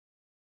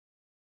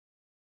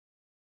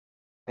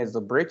is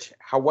the bridge.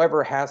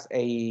 However, has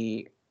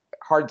a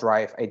hard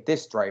drive, a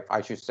disk drive,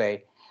 I should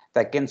say,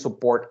 that can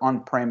support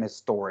on-premise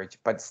storage,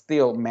 but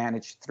still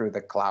managed through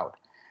the cloud.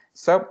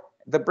 So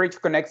the bridge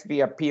connects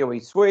via PoE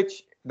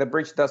switch. The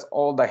bridge does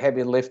all the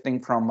heavy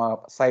lifting from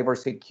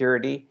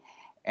cybersecurity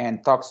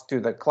and talks to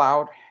the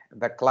cloud.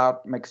 The cloud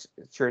makes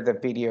sure the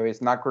video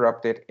is not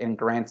corrupted and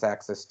grants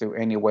access to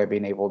any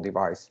web-enabled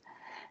device.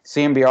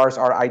 CMBRs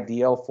are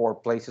ideal for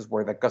places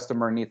where the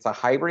customer needs a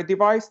hybrid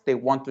device. They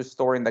want to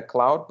store in the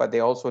cloud, but they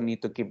also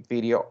need to keep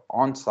video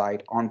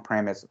on-site,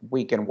 on-premise.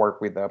 We can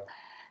work with the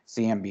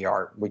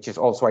CMBR, which is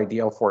also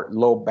ideal for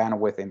low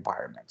bandwidth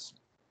environments.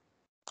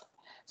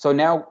 So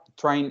now,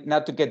 trying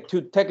not to get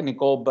too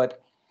technical,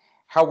 but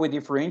how we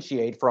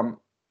differentiate from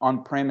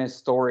on-premise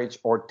storage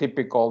or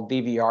typical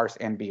DVRs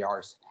and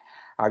NVRs.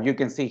 You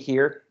can see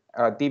here,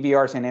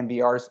 DVRs and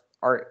NVRs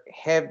are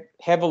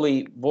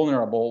heavily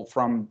vulnerable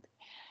from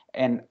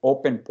an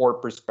open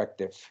port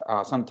perspective.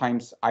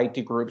 Sometimes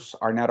IT groups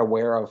are not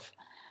aware of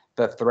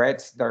the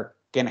threats that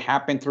can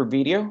happen through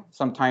video.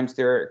 Sometimes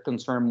they're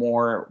concerned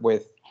more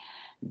with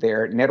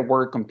their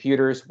network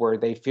computers where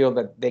they feel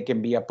that they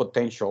can be a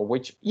potential,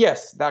 which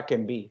yes, that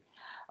can be.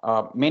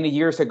 Many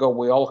years ago,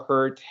 we all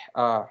heard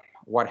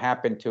what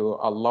happened to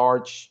a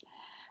large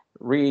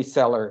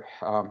reseller,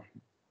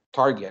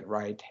 Target,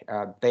 right?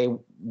 They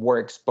were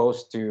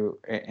exposed to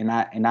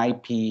an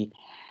IP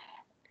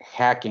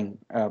hacking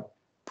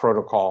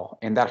protocol,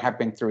 and that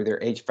happened through their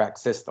HVAC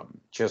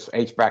system, just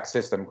HVAC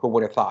system. Who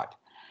would have thought?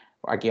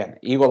 Again,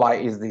 Eagle Eye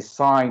is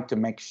designed to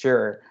make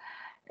sure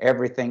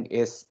everything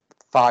is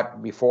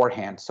thought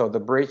beforehand. So the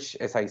bridge,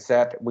 as I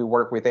said, we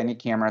work with any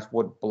cameras,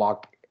 would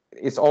block.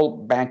 It's all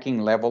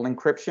banking level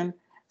encryption.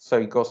 So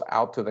it goes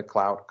out to the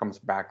cloud, comes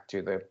back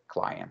to the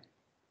client.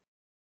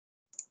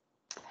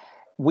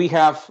 We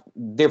have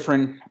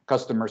different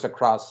customers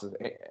across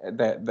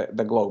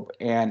the globe,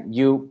 and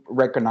you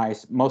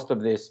recognize most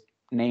of these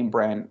name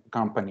brand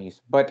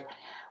companies. But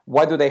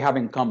what do they have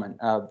in common?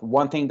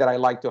 One thing that I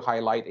like to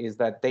highlight is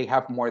that they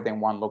have more than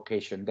one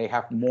location. They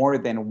have more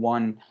than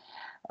one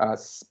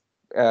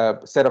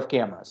set of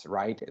cameras,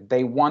 right?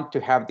 They want to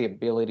have the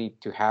ability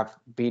to have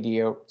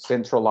video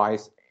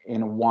centralized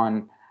in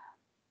one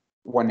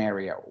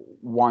area.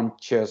 One,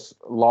 just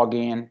log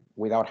in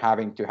without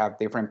having to have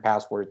different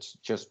passwords,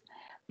 just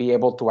be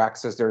able to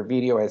access their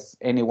video as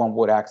anyone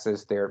would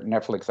access their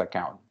Netflix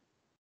account.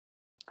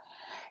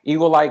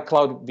 Eagle Eye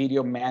Cloud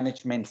Video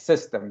Management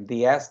System.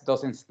 The S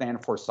doesn't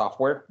stand for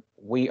software.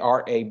 We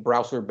are a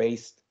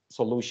browser-based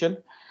solution.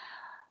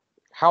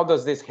 How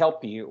does this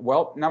help you?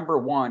 Well, number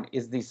one,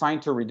 is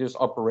designed to reduce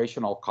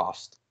operational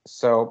cost.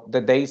 So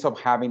the days of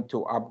having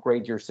to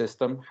upgrade your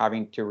system,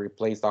 having to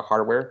replace the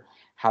hardware,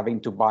 having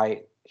to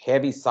buy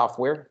heavy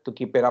software to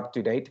keep it up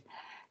to date,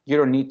 you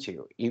don't need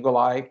to. Eagle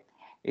Eye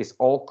is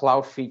all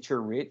cloud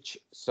feature rich.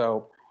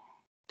 So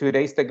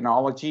today's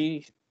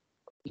technology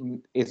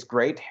is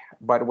great,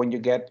 but when you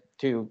get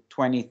to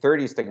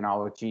 2030s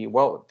technology,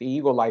 well, the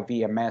Eagle Eye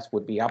VMS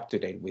would be up to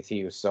date with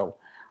you. So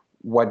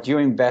what you're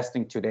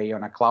investing today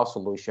on a cloud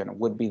solution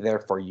would be there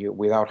for you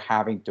without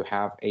having to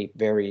have a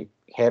very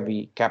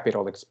heavy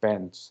capital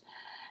expense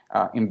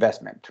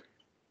investment.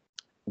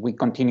 We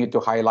continue to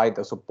highlight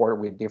the support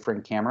with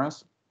different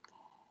cameras.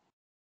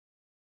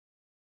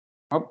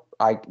 Oh,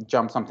 I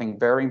jumped something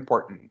very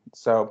important.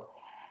 So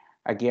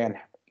again,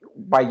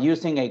 by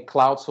using a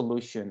cloud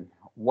solution,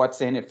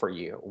 what's in it for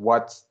you?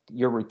 What's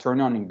your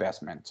return on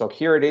investment? So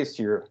here it is,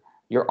 your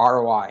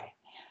ROI.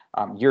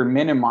 You're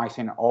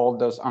minimizing all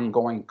those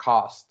ongoing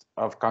costs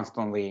of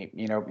constantly,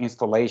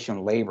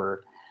 installation,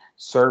 labor,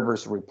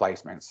 servers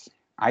replacements,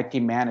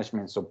 IT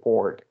management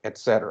support,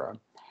 etc.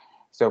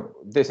 So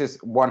this is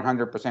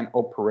 100%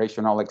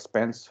 operational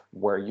expense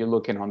where you're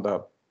looking on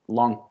the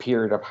long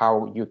period of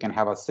how you can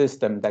have a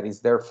system that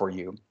is there for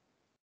you.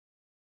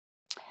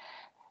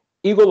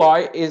 Eagle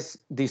Eye is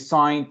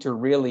designed to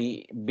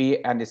really be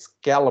a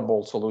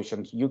scalable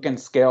solution. You can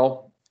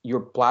scale your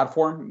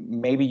platform.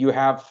 Maybe you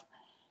have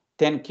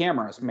 10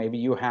 cameras, maybe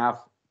you have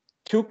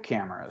 2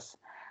 cameras.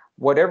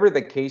 Whatever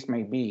the case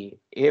may be,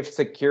 if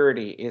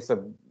security is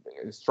a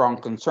strong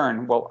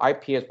concern, well,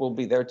 IPS will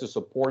be there to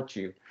support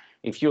you.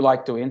 If you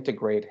like to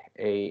integrate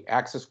a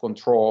access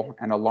control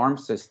and alarm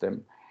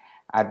system,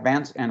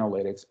 advanced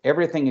analytics,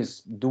 everything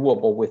is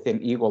doable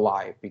within Eagle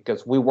Eye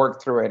because we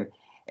work through an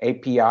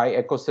API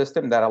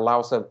ecosystem that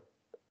allows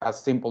a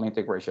simple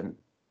integration.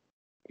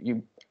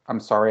 I'm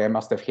sorry, I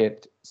must have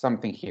hit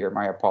something here.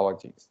 My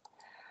apologies.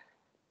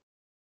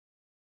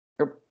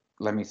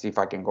 Let me see if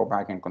I can go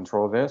back and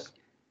control this.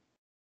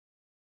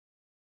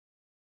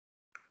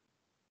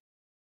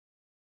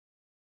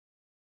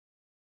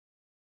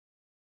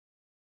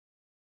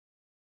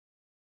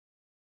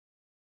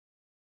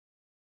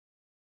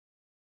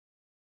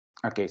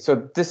 Okay,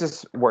 so this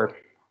is where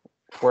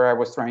I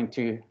was trying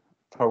to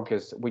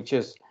focus, which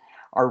is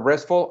our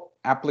RESTful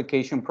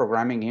application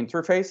programming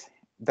interface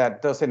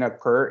that doesn't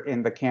occur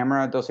in the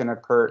camera, doesn't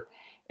occur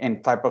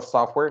in type of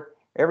software.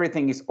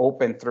 Everything is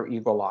open through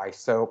Eagle Eye.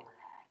 So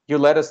you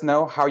let us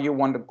know how you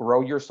want to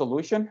grow your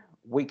solution.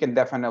 we can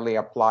definitely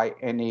apply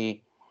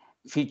any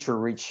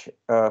feature-rich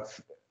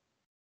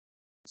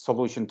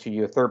solution to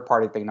your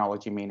third-party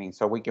technology, meaning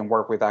so we can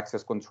work with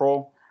access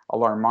control,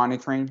 alarm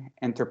monitoring,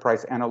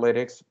 enterprise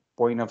analytics,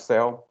 point of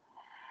sale.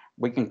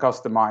 We can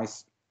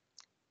customize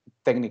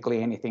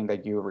technically anything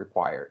that you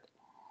required.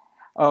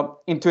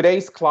 In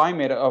today's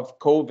climate of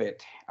COVID,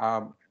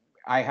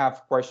 I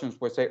have questions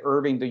where say,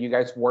 Irving, do you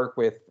guys work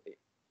with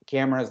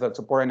cameras that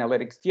support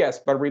analytics? Yes,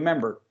 but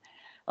remember,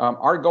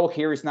 our goal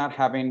here is not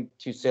having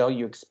to sell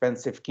you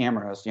expensive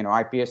cameras,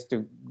 IPS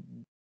to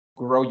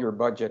grow your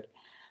budget.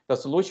 The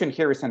solution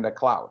here is in the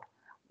cloud.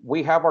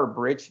 We have our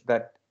bridge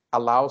that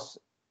allows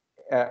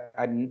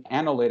an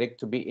analytic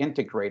to be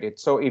integrated.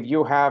 So if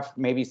you have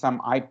maybe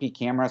some IP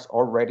cameras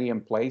already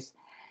in place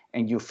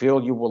and you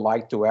feel you would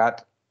like to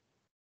add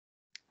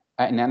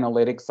an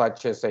analytic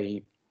such as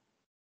a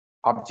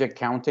object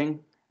counting,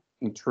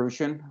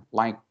 intrusion,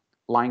 like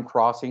line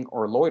crossing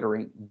or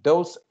loitering,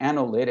 those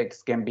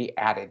analytics can be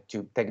added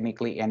to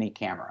technically any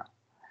camera.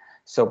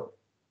 So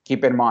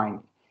keep in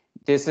mind,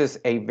 this is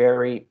a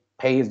very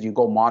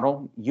pay-as-you-go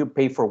model. You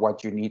pay for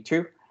what you need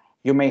to.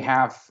 You may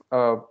have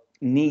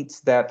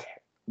needs that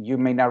you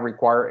may not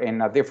require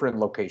in a different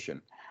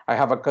location. I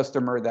have a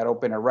customer that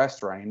opened a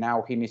restaurant, and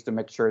now he needs to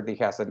make sure that he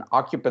has an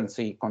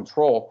occupancy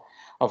control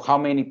of how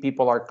many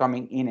people are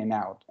coming in and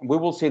out. We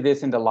will see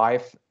this in the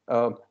live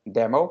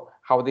demo,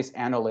 how these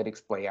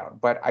analytics play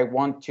out. But I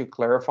want to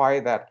clarify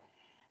that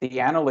the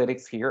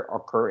analytics here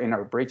occur in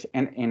our bridge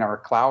and in our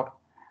cloud.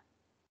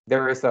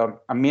 There is a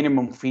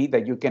minimum fee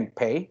that you can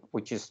pay,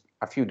 which is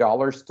a few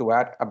dollars to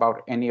add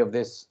about any of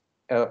this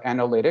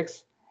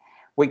analytics.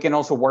 We can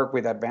also work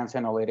with advanced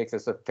analytics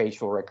as a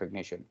facial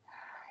recognition.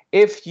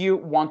 If you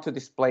want to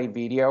display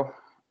video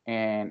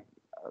and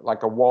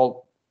like a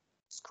wall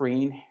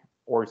screen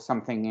or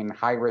something in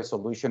high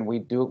resolution, we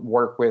do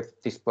work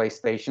with display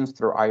stations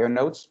through IO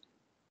nodes.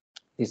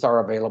 These are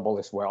available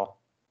as well.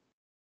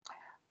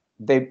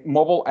 The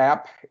mobile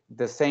app,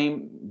 the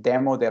same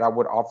demo that I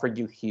would offer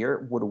you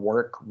here would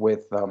work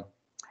with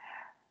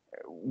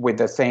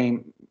the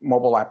same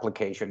mobile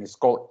application. It's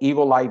called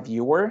Eagle Eye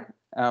Viewer.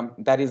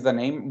 That is the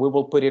name. We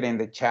will put it in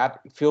the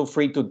chat. Feel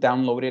free to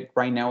download it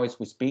right now as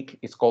we speak.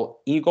 It's called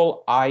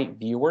Eagle Eye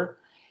Viewer.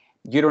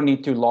 You don't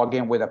need to log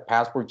in with a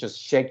password.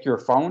 Just check your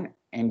phone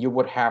and you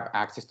would have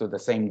access to the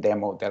same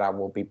demo that I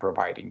will be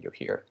providing you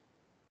here.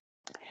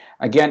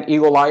 Again,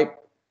 Eagle Eye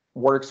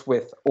works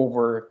with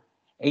over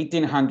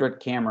 1,800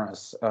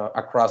 cameras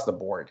across the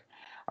board.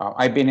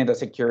 I've been in the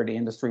security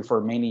industry for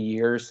many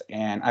years,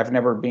 and I've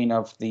never been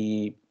of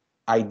the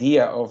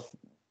idea of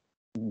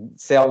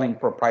selling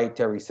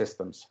proprietary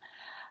systems.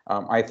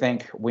 I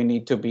think we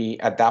need to be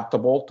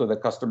adaptable to the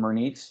customer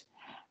needs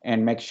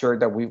and make sure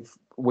that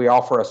we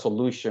offer a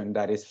solution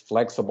that is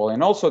flexible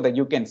and also that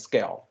you can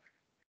scale.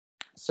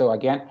 So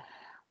again,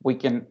 we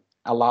can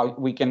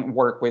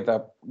work with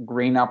a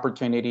green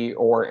opportunity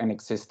or an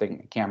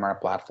existing camera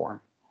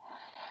platform.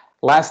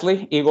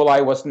 Lastly, Eagle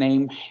Eye was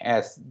named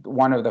as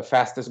one of the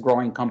fastest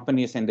growing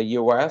companies in the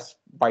US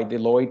by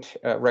Deloitte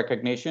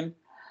recognition.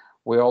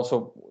 We're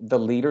also the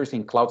leaders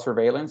in cloud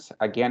surveillance.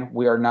 Again,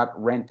 we are not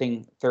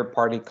renting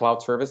third-party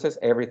cloud services.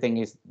 Everything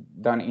is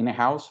done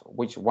in-house,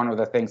 which one of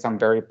the things I'm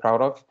very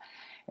proud of.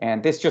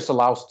 And this just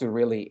allows to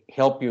really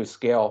help you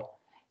scale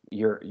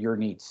your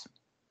needs.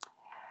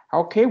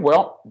 Okay,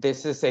 well,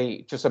 this is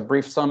just a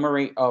brief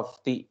summary of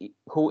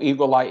who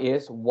Eagle Eye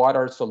is, what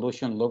our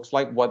solution looks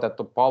like, what the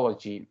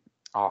topology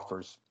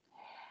offers.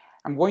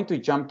 I'm going to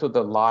jump to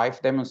the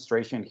live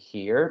demonstration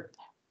here,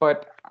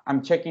 but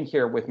I'm checking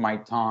here with my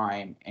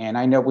time, and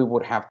I know we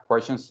would have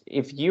questions.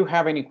 If you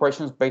have any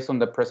questions based on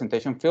the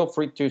presentation, feel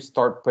free to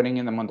start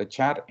putting them on the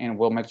chat, and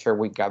we'll make sure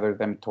we gather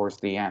them towards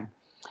the end.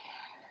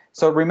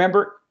 So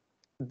remember,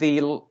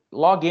 the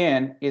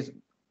login is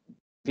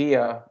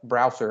via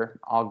browser.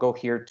 I'll go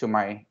here to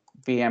my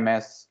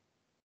VMS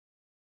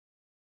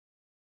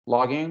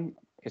login.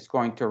 It's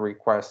going to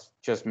request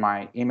just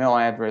my email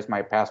address,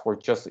 my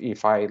password, just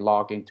if I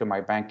log into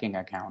my banking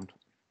account.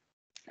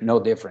 No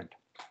different.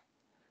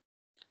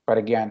 But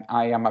again,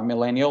 I am a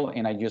millennial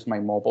and I use my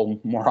mobile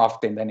more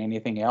often than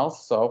anything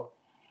else. So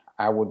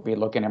I would be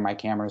looking at my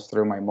cameras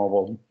through my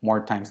mobile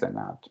more times than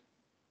not.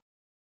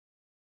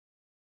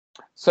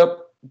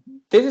 So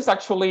this is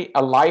actually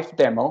a live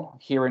demo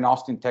here in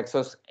Austin,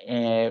 Texas.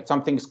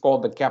 Something is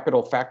called the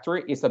Capital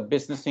Factory. It's a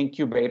business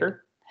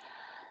incubator.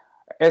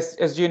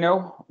 As you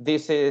know,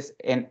 this is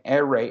an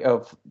array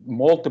of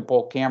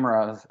multiple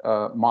camera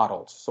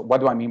models. So what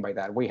do I mean by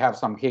that? We have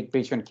some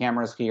Hikvision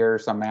cameras here,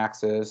 some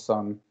Axis,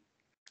 some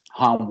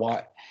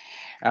Hanwha,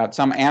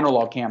 some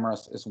analog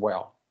cameras as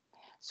well.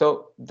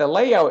 So the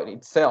layout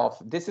itself,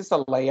 this is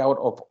a layout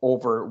of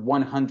over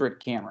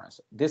 100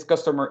 cameras. This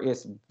customer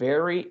is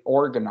very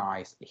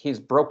organized. He's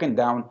broken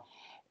down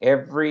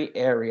every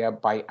area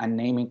by a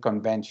naming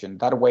convention.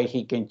 That way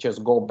he can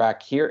just go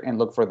back here and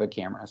look for the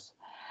cameras.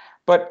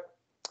 But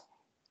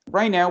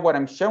right now, what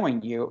I'm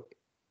showing you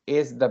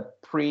is the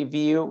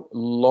preview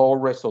low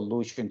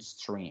resolution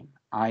stream.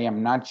 I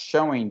am not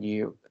showing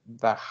you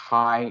the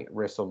high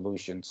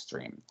resolution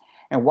stream.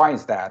 And why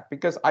is that?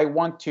 Because I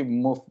want to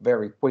move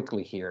very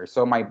quickly here.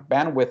 So my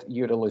bandwidth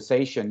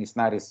utilization is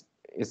not as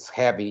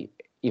heavy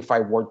if I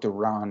were to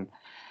run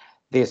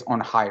this on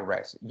high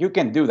res. You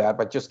can do that,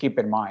 but just keep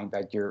in mind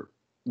that your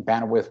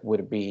bandwidth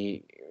would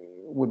be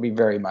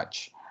very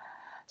much.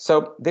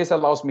 So this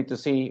allows me to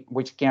see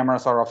which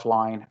cameras are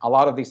offline. A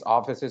lot of these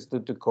offices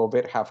due to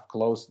COVID have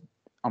closed,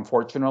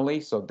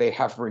 unfortunately, so they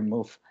have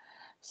removed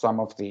some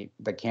of the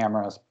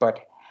cameras.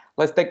 But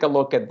let's take a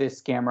look at this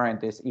camera, and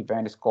this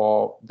event is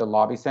called the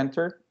Lobby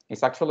Center.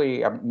 It's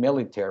actually a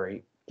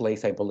military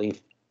place, I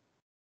believe.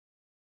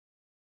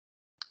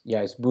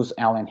 Yeah, it's Booz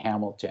Allen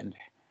Hamilton.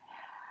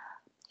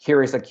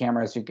 Here is a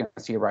camera, as you can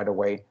see right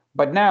away.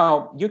 But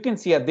now you can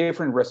see a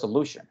different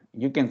resolution.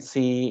 You can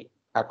see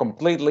a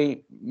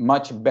completely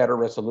much better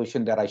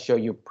resolution that I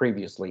showed you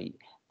previously.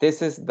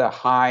 This is the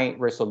high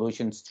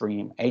resolution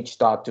stream,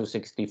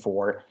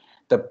 H.264.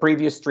 The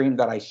previous stream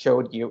that I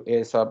showed you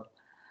is a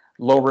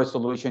low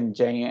resolution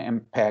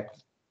JMPEG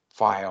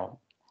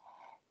file.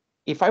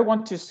 If I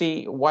want to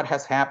see what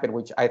has happened,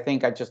 which I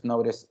think I just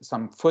noticed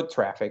some foot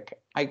traffic,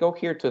 I go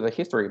here to the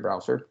history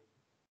browser.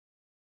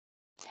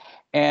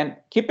 And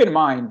keep in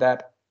mind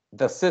that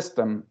the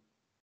system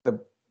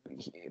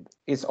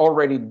is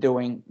already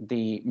doing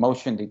the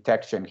motion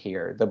detection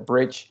here. The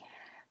bridge,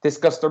 this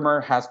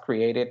customer has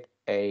created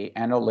an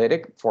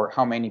analytic for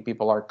how many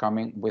people are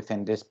coming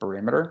within this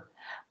perimeter.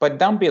 But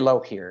down below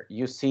here,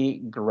 you see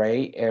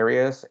gray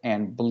areas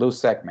and blue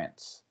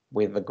segments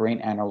with the green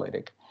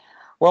analytic.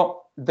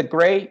 Well, the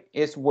gray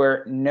is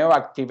where no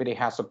activity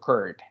has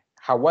occurred.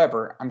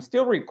 However, I'm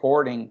still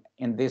recording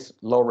in this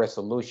low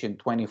resolution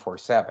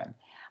 24/7.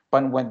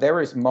 But when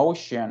there is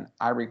motion,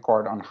 I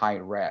record on high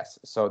res.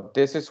 So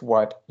this is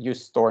what you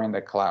store in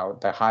the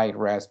cloud, the high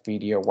res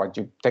video, what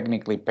you're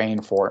technically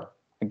paying for.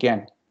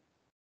 Again,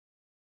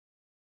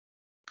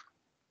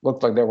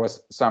 looked like there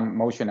was some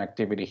motion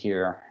activity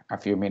here a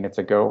few minutes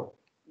ago.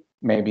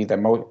 Maybe the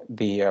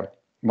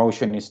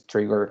motion is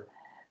triggered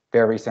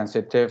very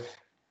sensitive.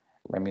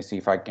 Let me see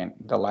if I can,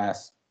 the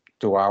last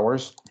 2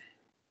 hours.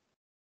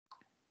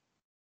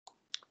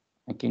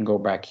 I can go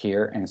back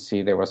here and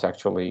see there was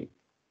actually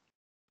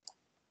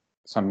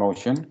some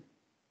motion.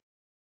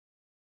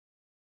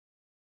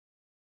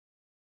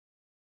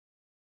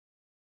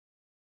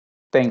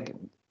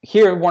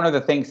 Here, one of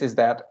the things is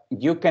that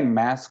you can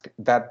mask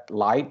that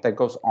light that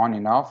goes on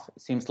and off.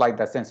 It seems like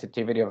the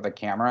sensitivity of the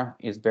camera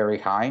is very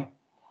high,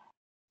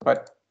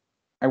 but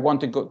I want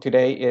to go,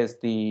 today is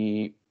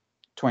the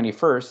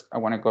 21st. I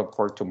want to go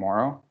for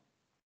tomorrow.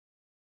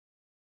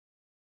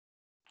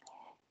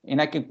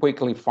 And I can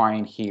quickly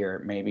find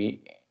here,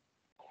 maybe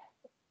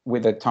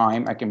with the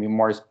time, I can be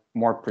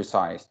more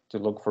precise to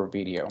look for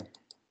video.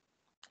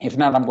 If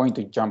not, I'm going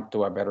to jump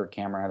to a better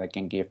camera that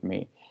can give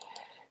me.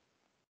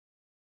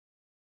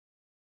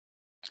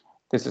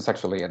 This is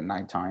actually at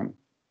nighttime.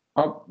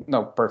 Oh,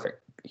 no,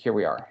 perfect. Here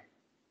we are.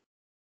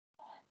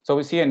 So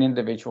we see an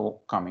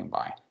individual coming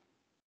by.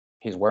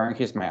 He's wearing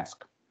his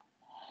mask.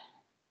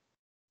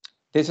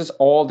 This is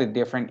all the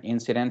different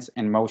incidents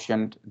and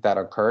motion that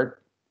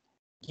occurred.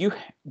 You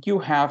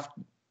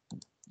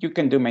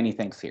can do many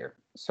things here.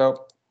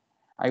 So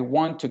I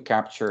want to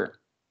capture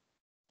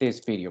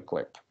this video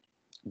clip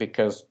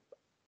because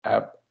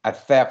a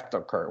theft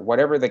occurred,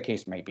 whatever the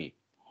case may be.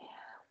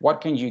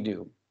 What can you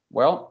do?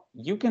 Well,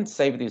 you can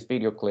save this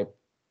video clip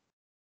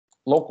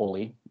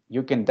locally.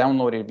 You can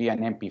download it via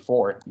an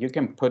MP4. You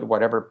can put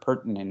whatever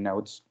pertinent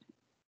notes.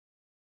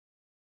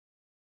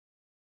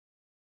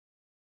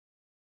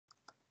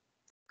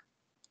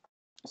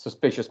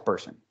 Suspicious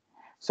person.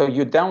 So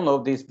you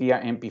download this via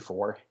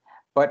MP4,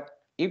 but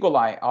Eagle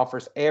Eye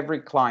offers every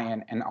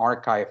client an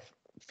archive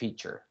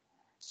feature.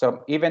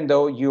 So even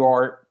though you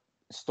are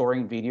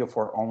storing video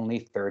for only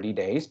 30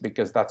 days,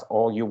 because that's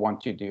all you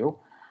want to do,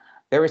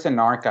 there is an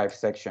archive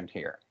section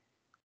here.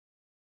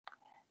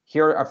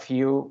 Here are a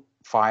few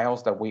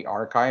files that we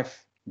archived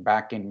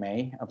back in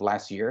May of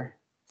last year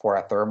for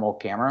a thermal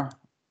camera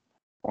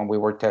when we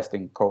were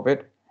testing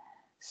COVID.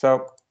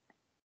 So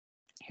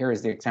here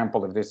is the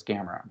example of this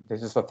camera.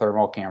 This is a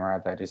thermal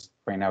camera that is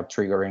right now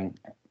triggering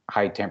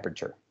high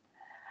temperature.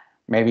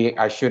 Maybe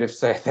I should have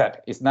said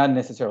that it's not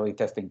necessarily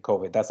testing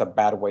COVID. That's a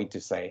bad way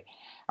to say.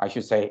 I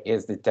should say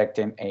is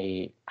detecting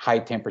a high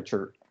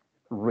temperature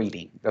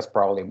reading. That's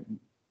probably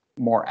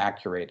more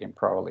accurate and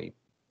probably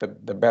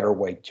the better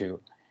way to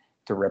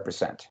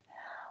represent.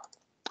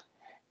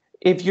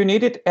 If you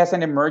need it as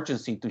an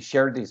emergency to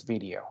share this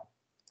video,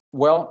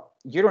 well,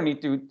 you don't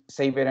need to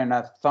save it in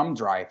a thumb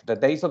drive. The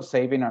days of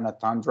saving on a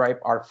thumb drive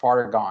are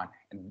far gone.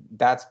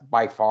 That's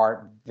by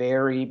far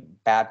very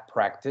bad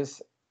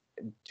practice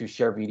to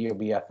share video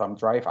via thumb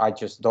drive. I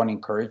just don't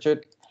encourage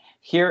it.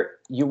 Here,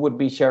 you would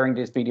be sharing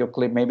this video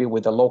clip maybe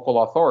with the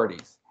local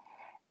authorities,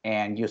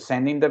 and you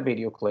sending the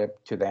video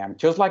clip to them.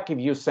 Just like if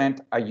you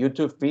sent a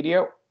YouTube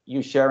video,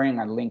 you sharing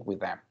a link with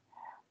them.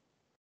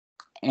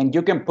 And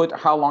you can put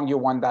how long you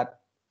want that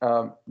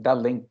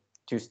link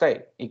to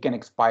stay. It can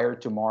expire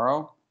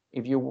tomorrow,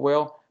 if you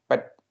will.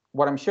 But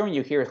what I'm showing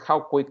you here is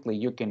how quickly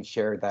you can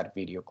share that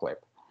video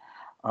clip.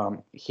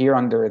 Here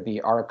under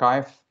the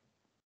archive,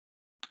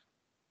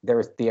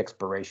 there's the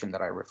expiration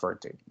that I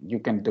referred to. You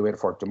can do it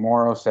for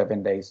tomorrow,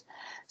 7 days.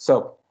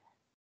 So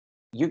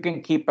you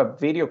can keep a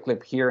video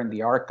clip here in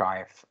the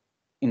archive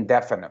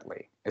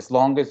indefinitely, as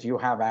long as you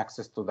have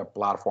access to the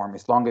platform,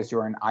 as long as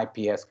you're an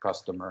IPS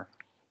customer,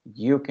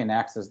 you can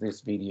access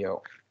this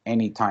video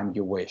anytime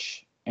you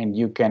wish, and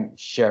you can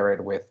share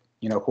it with,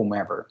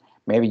 whomever.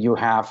 Maybe you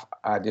have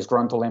a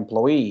disgruntled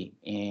employee,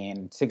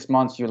 in 6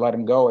 months you let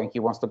him go and he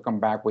wants to come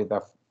back with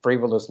a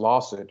frivolous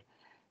lawsuit.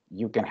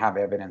 You can have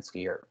evidence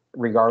here,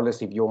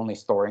 regardless if you're only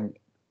storing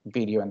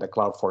video in the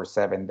cloud for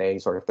 7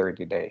 days or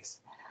 30 days.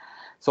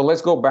 So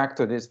let's go back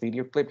to this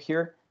video clip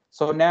here.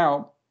 So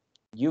now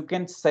you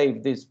can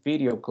save this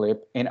video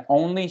clip and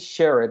only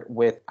share it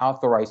with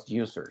authorized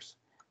users.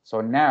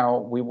 So now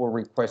we will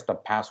request a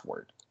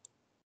password.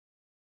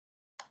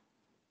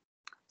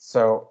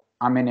 So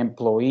I'm an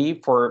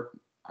employee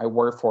I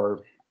work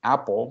for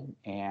Apple,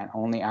 and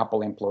only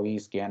Apple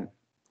employees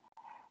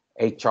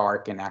HR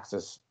can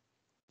access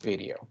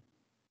video.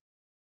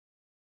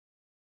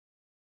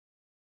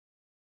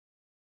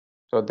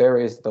 So there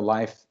is the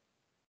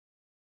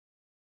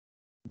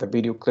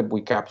video clip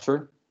we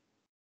captured,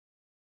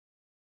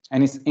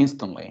 and it's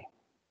instantly.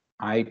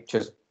 I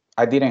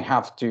didn't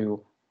have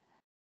to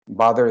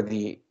bother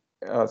the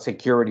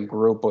security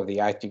group or the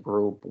IT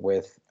group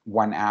with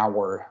 1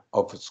 hour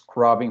of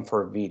scrubbing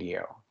for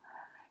video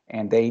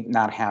and they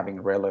not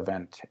having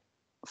relevant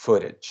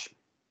footage.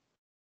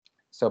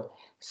 So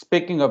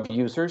speaking of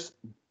users,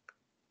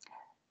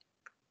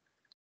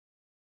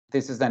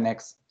 this is the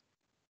next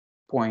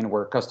point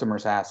where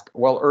customers ask,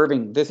 well,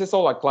 Irving, this is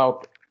all a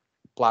cloud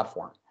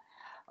platform.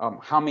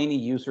 How many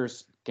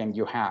users can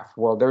you have?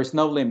 Well, there's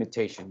no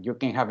limitation. You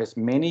can have as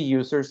many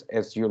users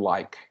as you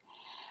like.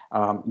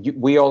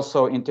 We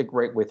also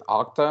integrate with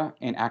Okta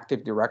and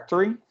Active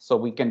Directory, so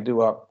we can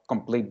do a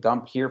complete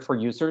dump here for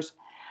users.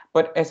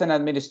 But as an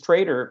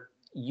administrator,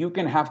 you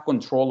can have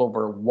control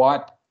over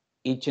what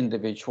each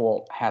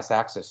individual has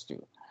access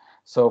to.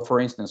 So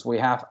for instance, we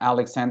have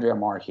Alexandria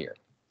Marr here.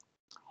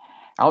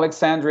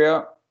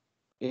 Alexandria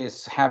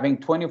is having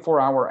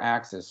 24-hour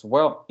access.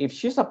 Well, if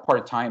she's a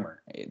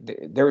part-timer,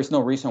 there is no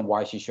reason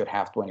why she should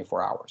have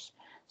 24 hours.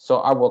 So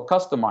I will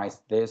customize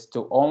this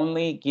to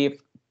only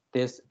give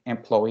this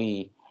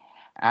employee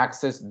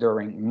access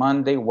during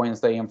Monday,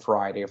 Wednesday, and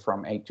Friday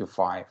from 8 to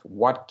 5.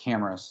 What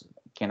cameras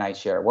can I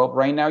share? Well,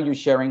 right now you're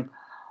sharing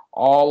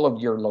all of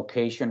your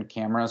location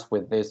cameras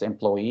with this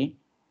employee.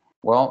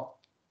 Well,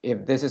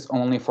 if this is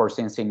only for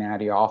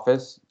Cincinnati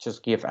office,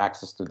 just give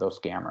access to those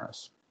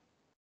cameras.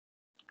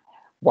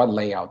 What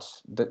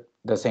layouts?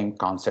 The same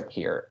concept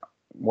here.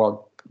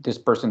 Well, this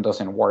person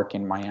doesn't work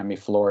in Miami,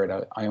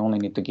 Florida. I only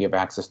need to give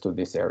access to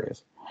these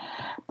areas.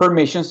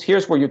 Permissions,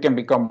 here's where you can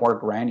become more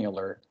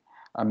granular,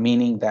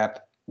 meaning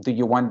that do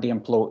you want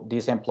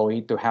this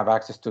employee to have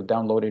access to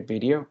downloaded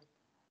video?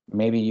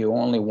 Maybe you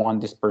only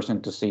want this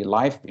person to see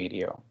live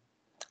video.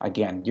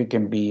 Again, you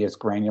can be as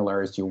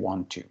granular as you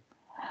want to.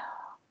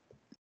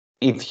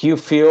 If you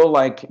feel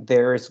like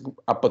there is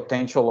a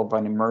potential of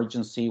an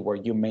emergency where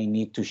you may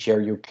need to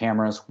share your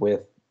cameras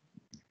with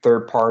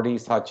third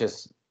parties, such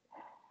as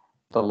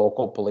the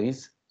local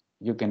police,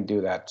 you can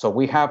do that. So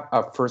we have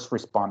a first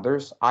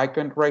responders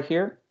icon right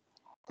here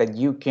that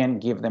you can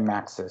give them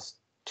access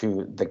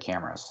to the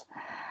cameras.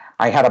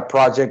 I had a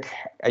project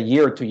a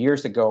year or 2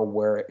 years ago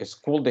where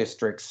school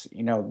districts,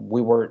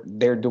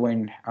 they're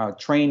doing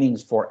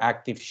trainings for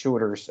active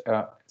shooters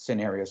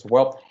scenarios.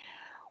 Well,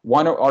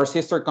 one of our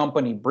sister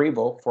company,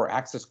 Brevo, for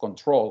access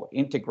control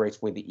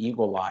integrates with the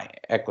Eagle Eye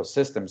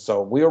ecosystem.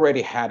 So we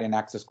already had an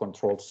access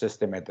control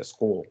system at the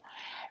school.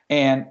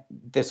 And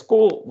the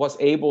school was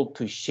able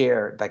to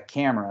share the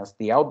cameras,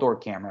 the outdoor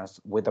cameras,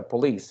 with the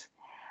police.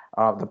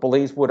 The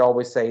police would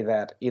always say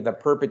that if the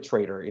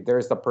perpetrator, if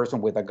there's the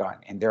person with a gun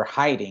and they're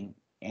hiding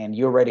and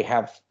you already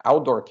have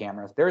outdoor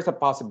cameras, there's a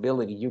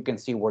possibility you can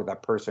see where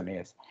that person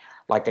is.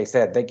 Like I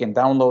said, they can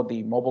download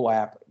the mobile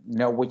app,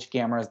 know which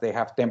cameras they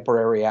have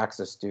temporary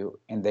access to,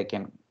 and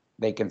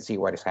they can see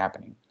what is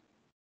happening.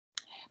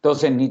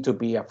 Doesn't need to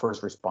be a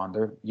first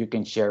responder. You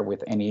can share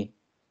with any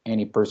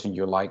person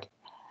you like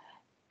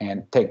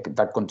and take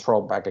that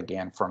control back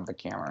again from the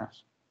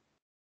cameras.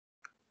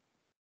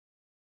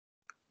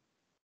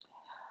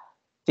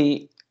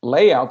 The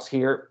layouts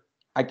here,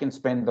 I can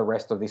spend the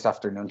rest of this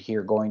afternoon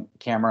here going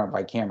camera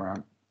by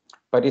camera,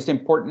 but it's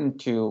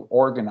important to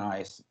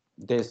organize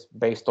this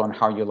based on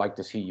how you like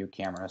to see your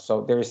camera.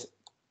 So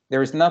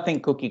there's nothing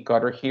cookie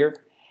cutter here.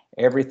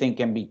 Everything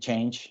can be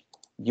changed.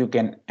 You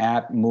can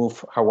add,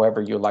 move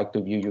however you like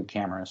to view your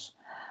cameras.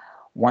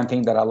 One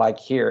thing that I like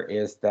here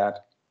is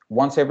that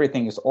once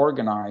everything is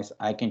organized,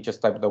 I can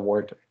just type the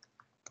word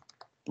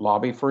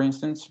lobby, for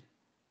instance.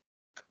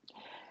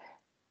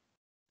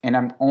 And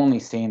I'm only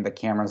seeing the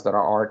cameras that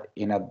are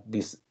in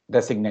this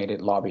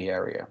designated lobby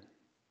area.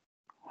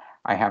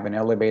 I have an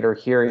elevator.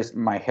 Here is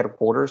my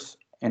headquarters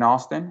in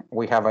Austin.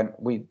 We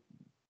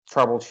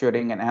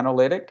troubleshooting and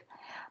analytic,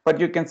 But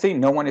you can see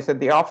no one is at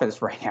the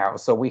office right now.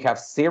 So we have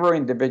 0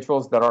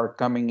 individuals that are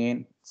coming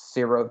in,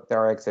 0 that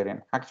are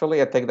exiting.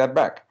 Actually, I take that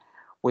back.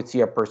 We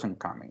see a person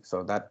coming.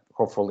 So that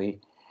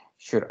hopefully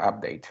should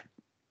update.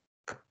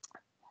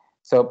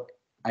 So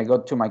I go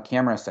to my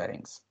camera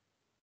settings.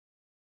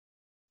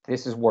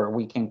 This is where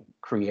we can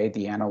create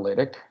the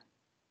analytic.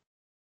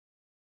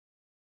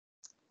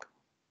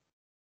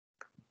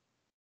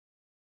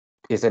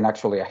 It's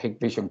actually a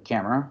Hikvision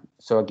camera.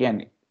 So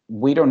again,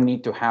 we don't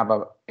need to have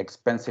an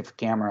expensive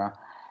camera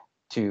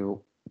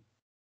to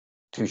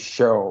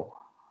show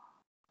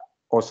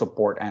or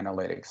support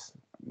analytics.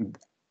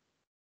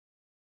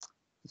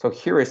 So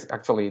here is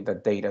actually the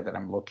data that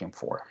I'm looking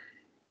for.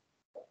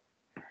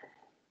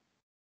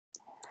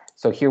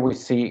 So here we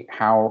see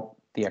how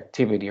the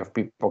activity of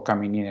people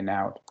coming in and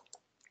out,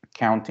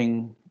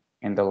 counting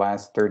in the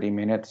last 30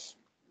 minutes,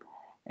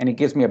 and it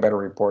gives me a better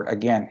report.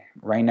 Again,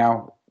 right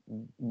now,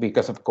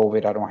 because of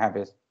COVID, I don't have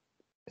as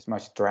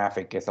much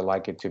traffic as I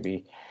like it to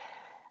be.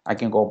 I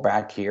can go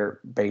back here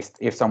based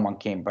if someone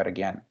came, but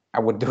again, I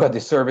would do a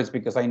disservice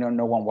because I know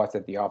no one was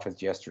at the office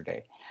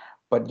yesterday.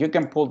 But you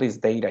can pull this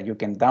data, you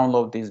can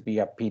download this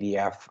via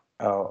PDF,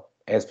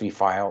 SV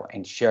file,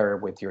 and share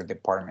it with your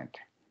department.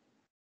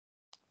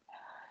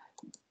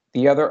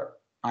 The other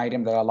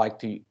item that I like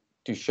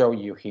to show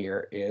you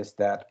here is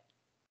that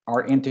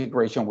our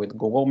integration with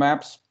Google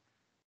Maps.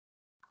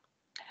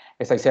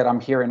 As I said, I'm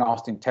here in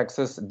Austin,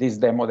 Texas. This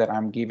demo that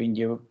I'm giving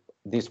you,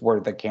 this is where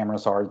the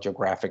cameras are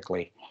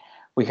geographically.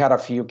 We had a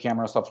few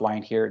cameras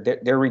offline here.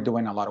 They're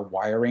redoing a lot of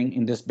wiring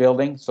in this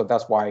building, so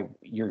that's why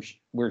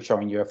we're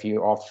showing you a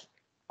few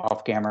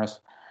off cameras.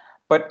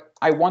 But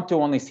I want to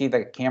only see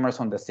the cameras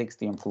on the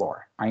 16th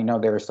floor. I know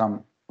there are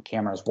some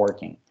cameras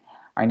working.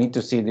 I need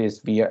to see this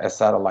via a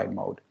satellite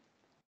mode.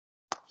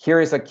 Here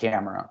is a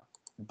camera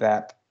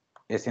that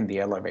is in the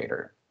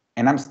elevator.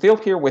 And I'm still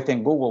here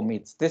within Google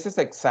Meets. This is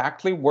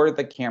exactly where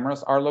the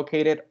cameras are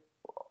located,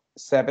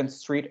 7th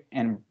Street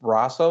and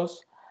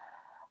Brazos.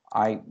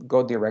 I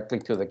go directly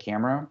to the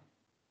camera.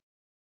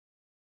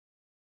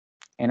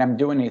 And I'm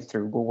doing it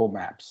through Google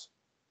Maps.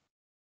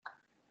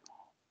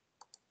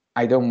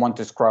 I don't want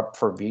to scrub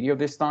for video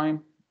this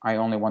time. I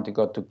only want to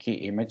go to key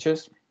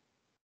images.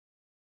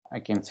 I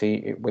can see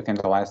it within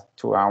the last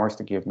 2 hours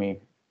to give me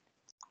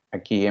a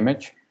key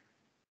image.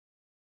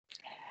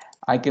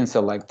 I can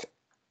select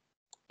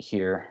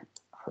here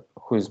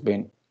who's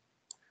been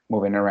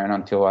moving around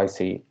until I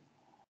see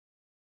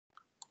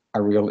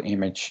a real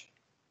image.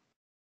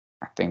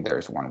 I think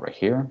there's one right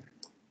here.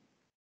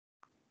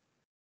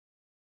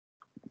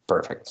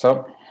 Perfect.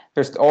 So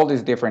there's all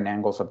these different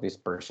angles of this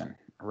person,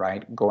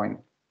 right? Going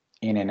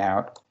in and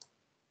out.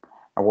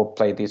 I will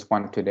play this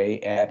one today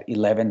at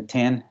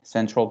 11:10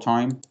 Central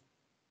Time.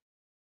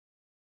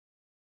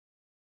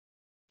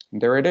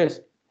 There it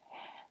is.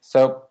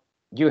 So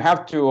you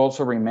have to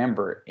also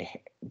remember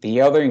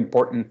the other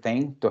important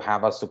thing to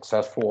have a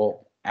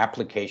successful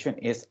application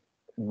is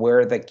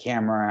where the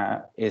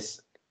camera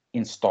is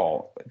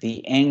installed,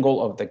 the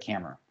angle of the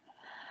camera.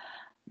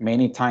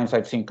 Many times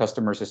I've seen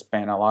customers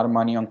spend a lot of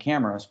money on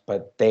cameras,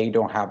 but they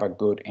don't have a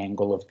good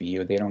angle of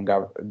view.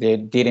 They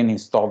didn't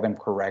install them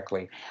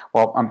correctly.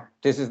 Well,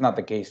 this is not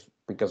the case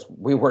because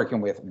we're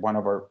working with one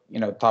of our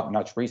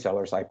top-notch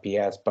resellers,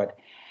 IPS, but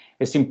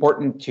it's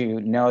important to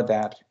know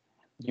that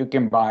you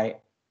can buy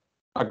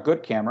a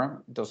good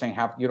camera.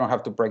 You don't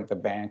have to break the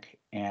bank,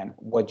 and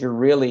what you're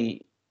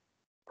really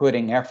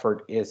putting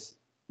effort is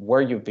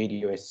where your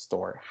video is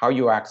stored, how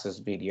you access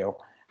video,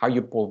 how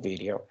you pull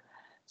video.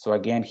 So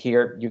again,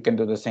 here you can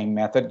do the same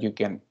method. You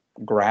can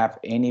grab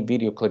any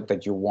video clip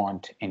that you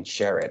want and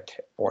share it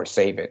or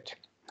save it.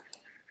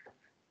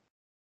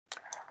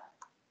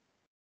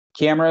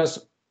 Cameras,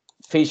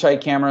 fisheye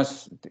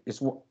cameras,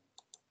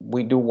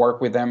 we do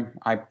work with them.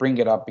 I bring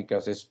it up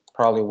because it's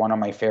probably one of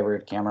my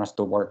favorite cameras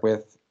to work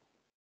with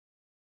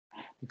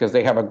because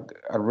they have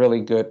a really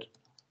good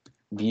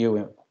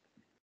view.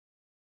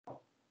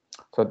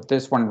 So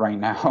this one right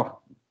now,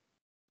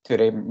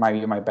 today might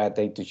be my bad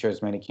day to show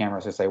as many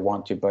cameras as I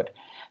want to, but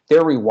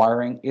their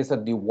rewiring is a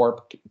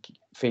dewarped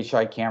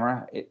fisheye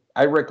camera.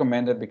 I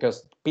recommend it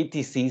because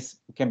PTCs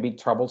can be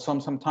troublesome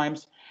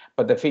sometimes,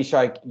 but the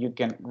fisheye, you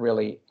can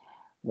really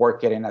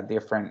work it in a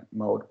different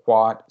mode,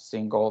 quad,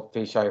 single,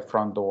 fisheye,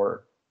 front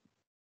door,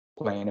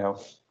 plano.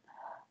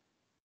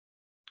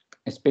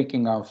 And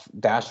speaking of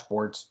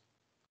dashboards,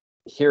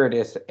 here it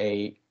is,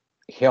 a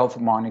health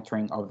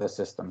monitoring of the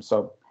system.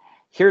 So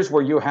here's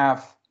where you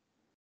have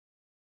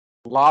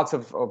lots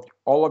of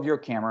all of your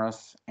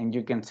cameras, and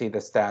you can see the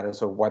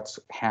status of what's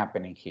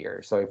happening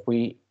here. So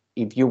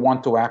if you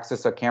want to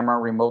access a camera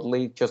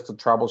remotely just to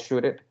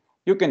troubleshoot it,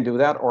 you can do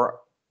that, or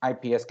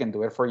IPS can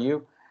do it for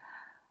you.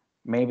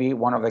 Maybe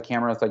one of the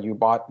cameras that you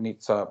bought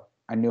needs a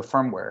new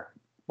firmware.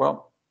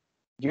 Well,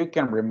 you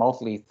can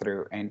remotely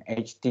through an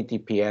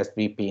HTTPS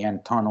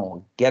VPN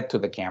tunnel get to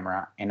the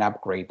camera and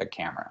upgrade the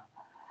camera.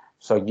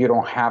 So you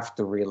don't have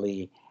to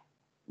really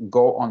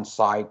go on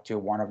site to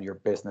one of your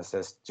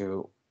businesses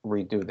to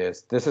redo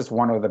this. This is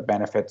one of the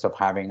benefits of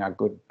having a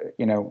good,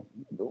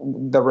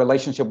 the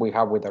relationship we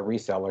have with the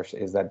resellers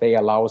is that they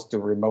allow us to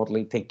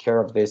remotely take care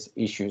of these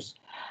issues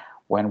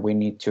when we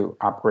need to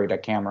upgrade a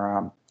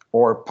camera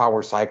or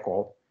power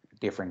cycle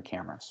different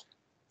cameras.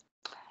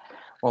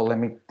 Well, let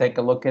me take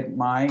a look at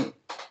my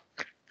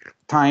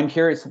time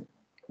here. It's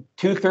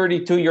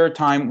 2:32 your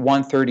time,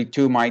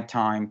 1:32 my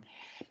time.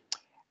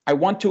 I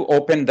want to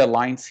open the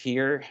lines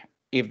here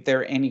if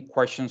there are any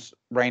questions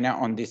right now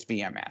on this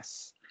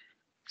VMS.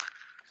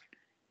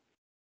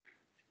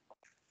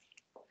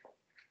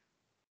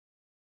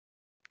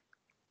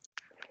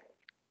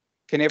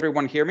 Can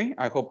everyone hear me?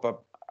 I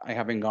hope I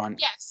haven't gone.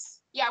 Yes.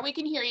 Yeah, we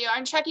can hear you.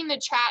 I'm checking the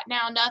chat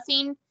now.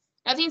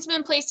 Nothing's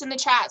been placed in the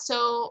chat.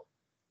 So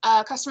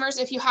customers,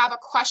 if you have a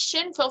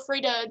question, feel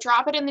free to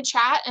drop it in the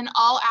chat and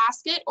I'll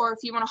ask it. Or if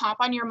you want to hop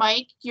on your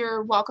mic,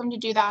 you're welcome to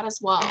do that as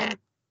well.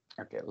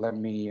 Okay,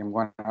 I'm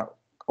going to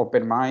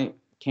open my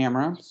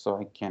camera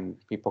so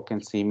people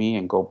can see me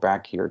and go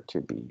back here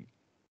to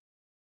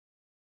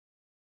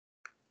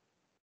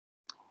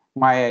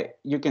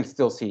you can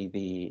still see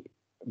the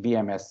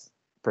VMS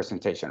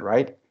presentation,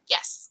 right?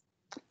 Yes.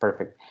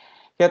 Perfect.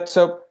 Yeah,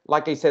 so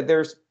like I said,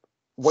 there's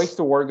ways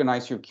to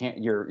organize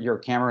your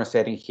camera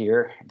setting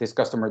here. This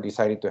customer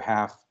decided to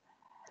have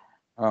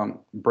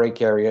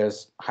break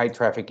areas, high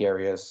traffic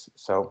areas.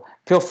 So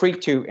feel free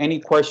to any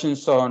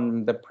questions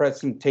on the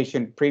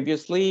presentation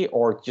previously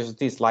or just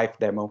this live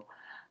demo.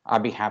 I'll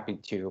be happy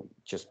to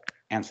just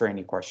answer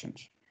any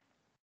questions.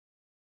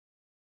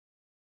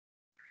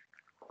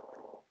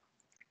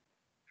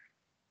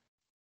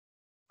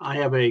 I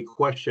have a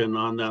question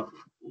on the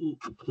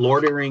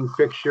loitering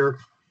fixture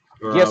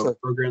Yes, sir.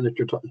 program that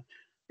you're talking.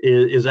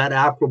 Is that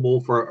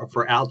applicable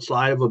for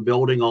outside of a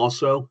building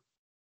also?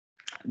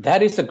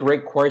 That is a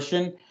great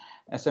question.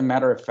 As a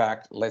matter of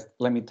fact, let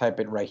me type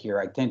it right here.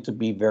 I tend to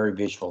be very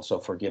visual, so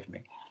forgive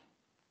me.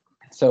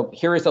 So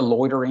here is a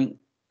loitering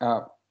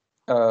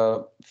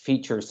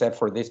feature set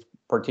for this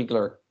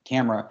particular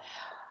camera.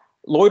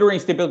 Loitering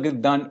is typically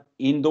done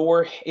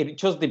indoor. It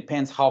just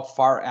depends how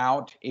far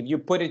out. If you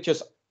put it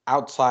just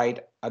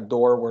outside a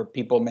door where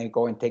people may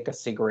go and take a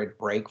cigarette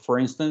break, for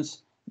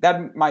instance,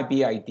 that might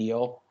be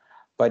ideal.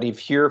 But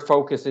if your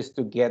focus is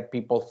to get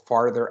people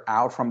farther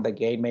out from the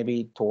gate,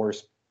 maybe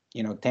towards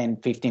 10,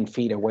 15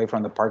 feet away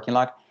from the parking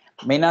lot,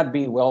 may not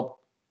be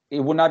it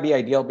would not be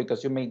ideal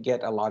because you may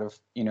get a lot of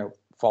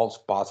false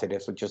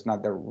positives, which is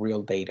not the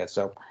real data.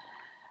 So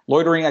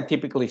loitering, I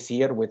typically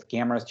see it with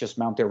cameras just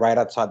mounted right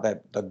outside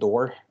the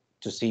door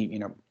to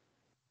see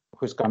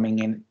who's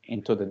coming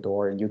into the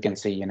door, and you can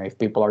see if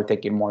people are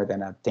taking more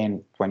than a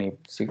 10, 20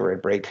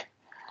 cigarette break.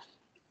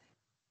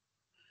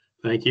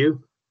 Thank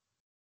you.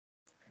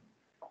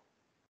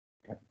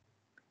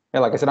 Yeah,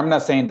 like I said, I'm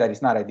not saying that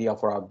it's not ideal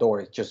for outdoor.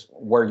 It's just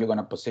where you're going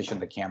to position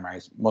the camera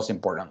is most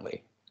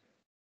importantly.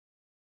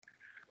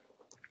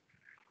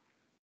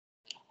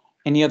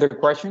 Any other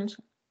questions?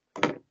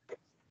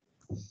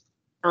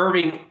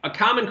 Irving, a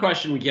common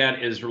question we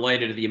get is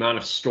related to the amount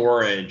of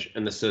storage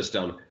in the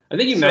system. I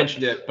think you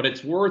mentioned it, but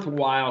it's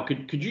worthwhile.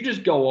 Could you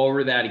just go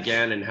over that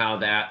again and how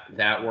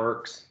that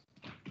works?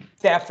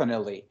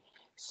 Definitely.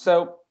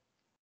 So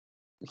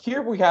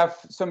here we have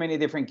so many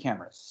different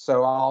cameras.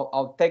 So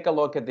I'll take a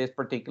look at this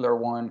particular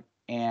one,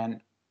 and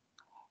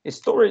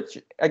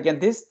storage, again,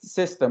 this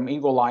system,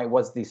 Eagle Eye,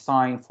 was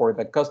designed for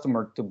the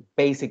customer to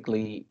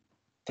basically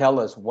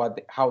tell us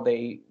how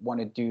they want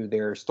to do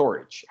their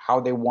storage, how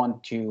they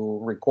want to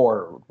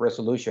record,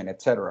 resolution,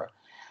 etc.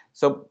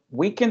 So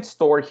we can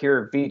store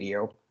here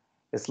video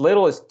as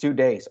little as 2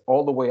 days,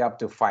 all the way up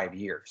to 5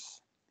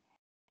 years.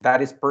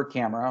 That is per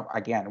camera.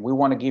 Again, we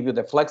want to give you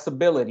the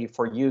flexibility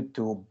for you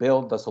to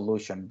build the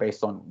solution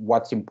based on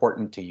what's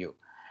important to you.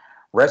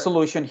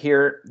 Resolution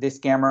here, this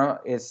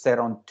camera is set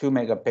on 2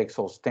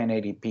 megapixels,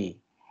 1080p.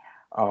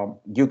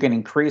 You can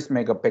increase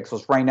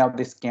megapixels. Right now,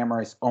 this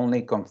camera is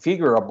only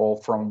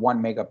configurable from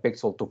 1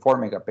 megapixel to 4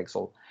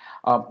 megapixel.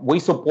 We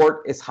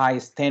support as high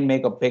as 10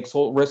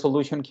 megapixel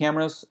resolution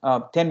cameras.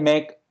 10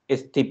 meg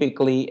is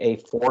typically a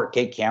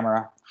 4K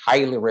camera,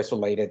 highly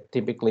resoluted,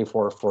 typically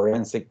for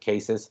forensic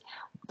cases.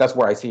 That's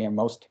where I see it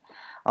most.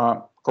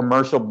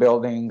 Commercial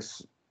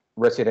buildings,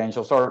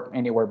 residentials are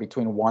anywhere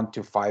between 1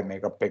 to 5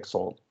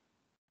 megapixel.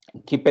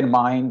 Keep in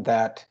mind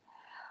that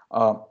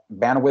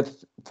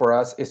bandwidth for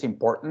us is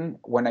important.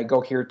 When I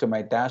go here to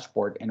my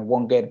dashboard, and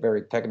won't get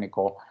very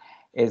technical,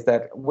 is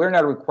that we're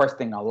not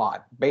requesting a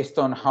lot. Based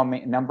on how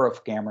many number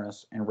of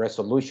cameras and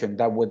resolution,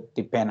 that would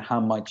depend how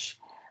much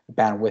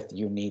bandwidth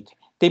you need.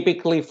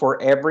 Typically,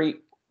 for every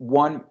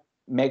 1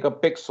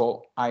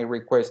 megapixel, I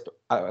request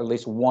at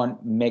least 1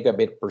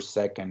 megabit per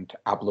second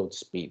upload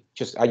speed.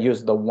 I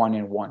use the 1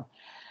 in 1.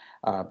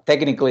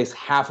 Technically, it's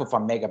half of a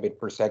megabit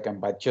per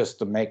second, but just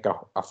to make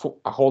a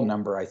whole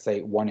number, I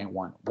say 1 in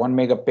 1. 1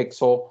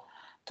 megapixel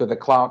to the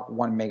cloud,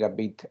 1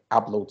 megabit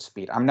upload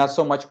speed. I'm not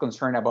so much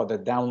concerned about the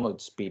download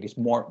speed. It's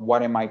more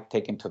what am I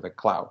taking to the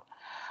cloud.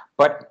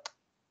 But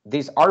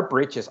our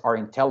bridges are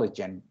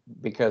intelligent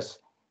because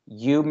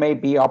you may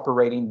be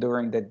operating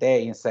during the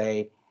day and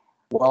say,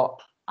 well,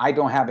 I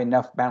don't have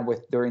enough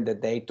bandwidth during the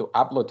day to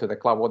upload to the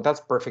cloud. Well,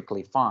 that's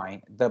perfectly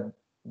fine.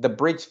 The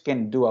bridge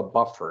can do a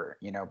buffer.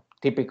 You know,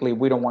 typically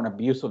we don't want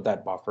abuse of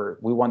that buffer.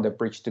 We want the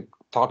bridge to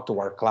talk to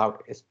our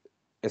cloud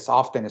as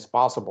often as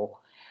possible.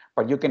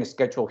 But you can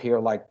schedule here,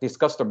 like this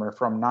customer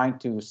from 9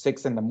 to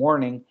 6 in the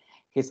morning,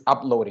 he's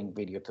uploading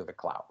video to the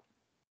cloud.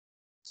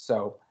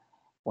 So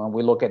when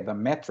we look at the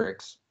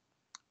metrics,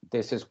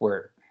 this is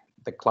where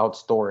the cloud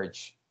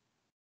storage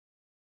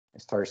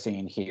start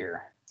seeing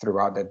here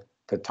throughout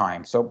the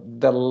time. So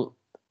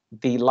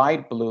the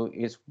light blue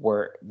is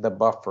where the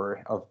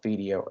buffer of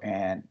video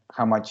and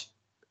how much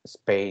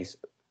space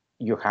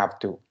you have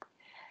to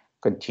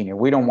continue.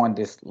 We don't want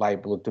this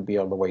light blue to be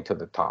all the way to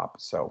the top.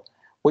 So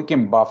we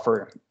can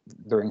buffer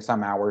during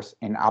some hours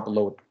and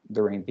upload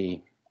during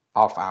the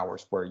off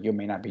hours where you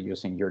may not be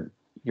using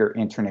your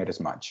internet as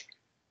much.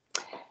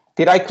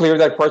 Did I clear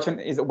that question?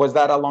 Was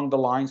that along the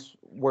lines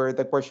where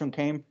the question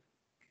came?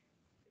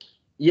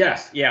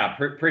 Yes, yeah,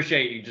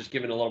 appreciate you just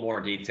giving a little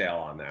more detail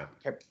on that.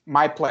 Okay.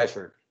 My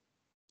pleasure.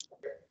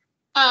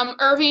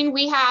 Irving,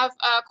 we have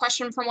a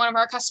question from one of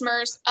our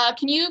customers.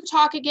 Can you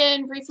talk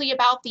again briefly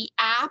about the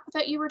app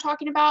that you were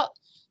talking about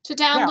to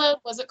download?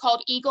 Yeah. Was it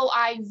called Eagle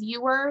Eye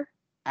Viewer?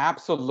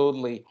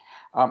 Absolutely.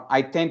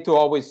 I tend to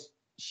always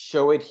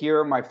show it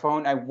here on my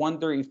phone. I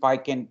wonder if I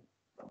can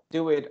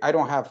do it. I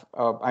don't have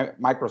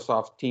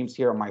Microsoft Teams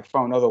here on my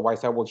phone.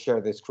 Otherwise, I will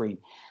share the screen.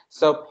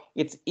 So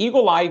it's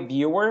Eagle Eye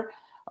Viewer.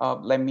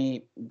 Let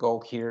me go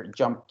here,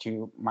 jump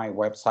to my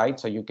website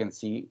so you can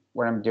see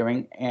what I'm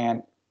doing.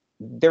 And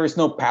there is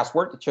no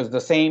password. It's just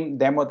the same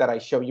demo that I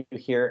show you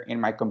here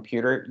in my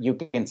computer. You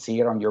can see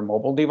it on your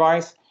mobile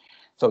device.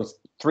 So it's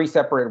 3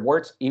 separate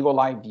words, Eagle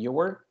Eye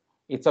Viewer.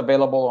 It's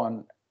available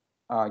on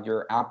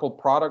your Apple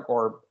product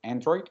or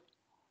Android.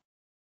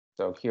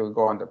 So here we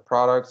go on the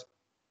products,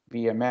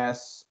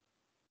 VMS,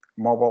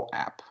 mobile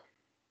app.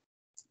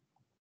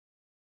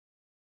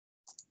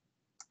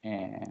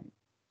 And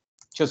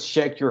just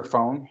check your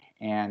phone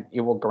and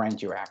it will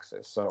grant you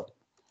access. So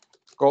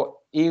go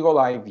Eagle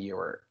Eye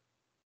Viewer.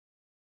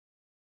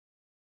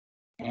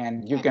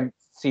 And you can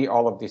see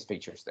all of these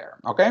features there,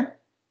 okay?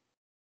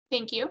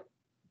 Thank you.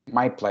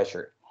 My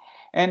pleasure.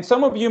 And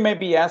some of you may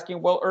be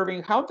asking, well,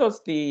 Irving, how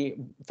does the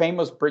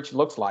famous bridge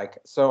looks like?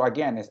 So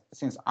again,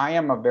 since I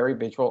am a very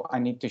visual, I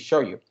need to show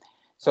you.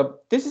 So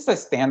this is a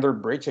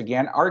standard bridge.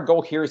 Again, our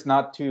goal here is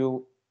not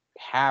to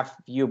have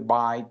you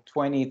buy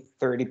 20,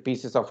 30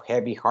 pieces of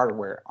heavy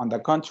hardware. On the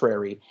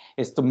contrary,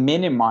 is to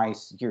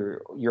minimize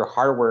your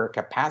hardware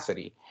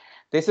capacity.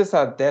 This is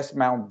a desk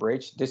mount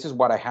bridge. This is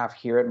what I have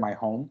here at my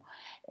home.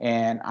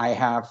 And I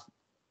have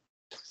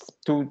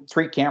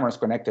 3 cameras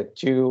connected,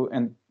 two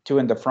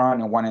in the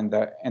front and 1 in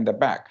the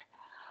back.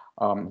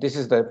 This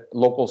is the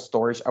local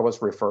storage I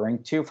was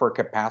referring to for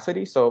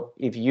capacity. So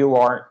if you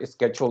are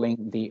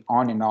scheduling the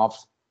on and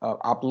off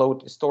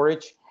upload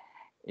storage,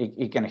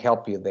 it can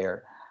help you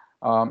there.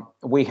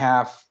 We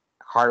have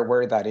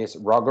hardware that is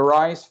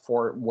ruggedized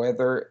for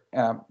weather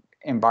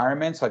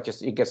environments, such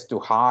as it gets too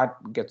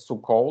hot, gets too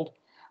cold.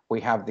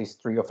 We have these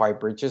 3 or 5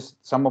 bridges.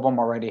 Some of them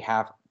already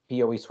have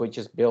PoE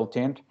switches built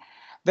in.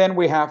 Then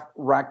we have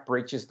rack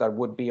bridges that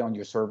would be on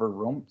your server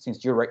room.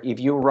 Since if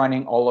you're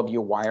running all of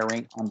your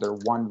wiring under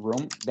one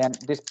room, then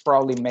this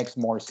probably makes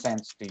more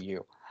sense to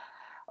you.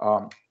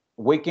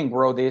 We can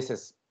grow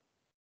this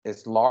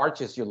as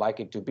large as you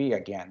like it to be.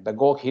 Again, the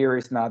goal here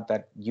is not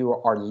that you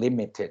are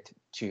limited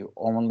to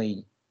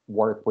only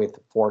work with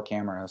 4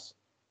 cameras.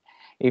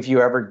 If you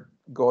ever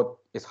go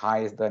as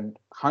high as the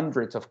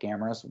hundreds of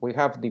cameras, we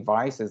have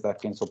devices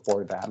that can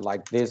support that,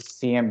 like this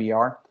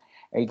CMBR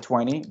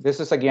 820. This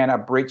is again a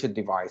bridge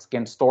device,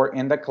 can store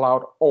in the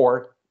cloud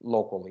or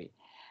locally,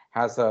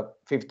 has a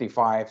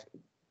 55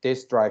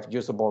 disk drive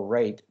usable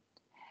rate,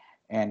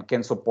 and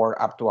can support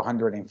up to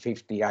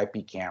 150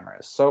 IP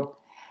cameras. So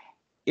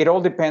it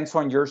all depends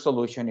on your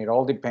solution. It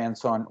all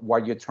depends on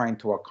what you're trying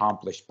to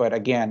accomplish. But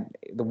again,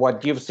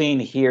 what you've seen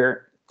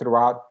here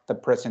throughout the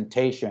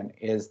presentation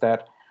is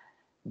that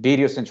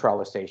video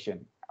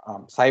centralization,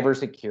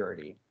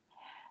 cybersecurity,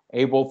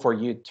 able for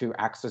you to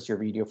access your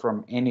video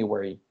from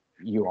anywhere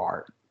you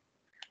are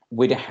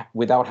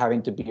without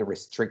having to be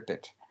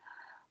restricted.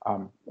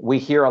 We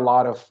hear a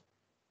lot of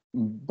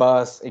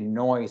buzz and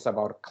noise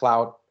about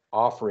cloud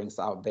offerings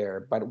out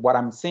there, but what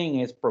I'm seeing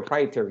is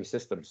proprietary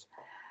systems.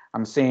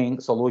 I'm seeing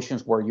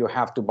solutions where you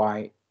have to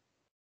buy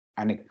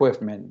an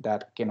equipment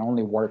that can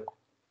only work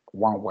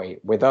one way.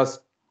 With us,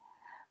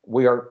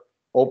 we are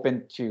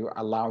open to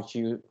allow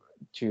you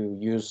to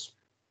use,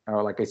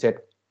 like I said,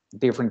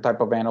 different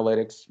type of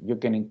analytics. You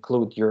can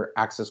include your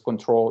access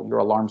control, your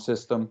alarm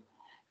system.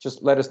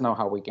 Just let us know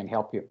how we can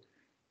help you.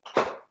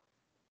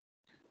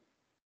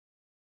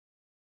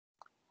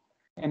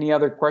 Any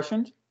other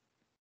questions?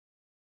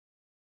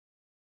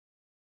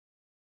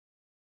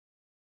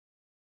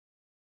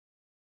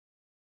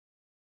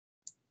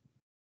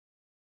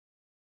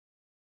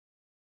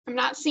 I'm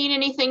not seeing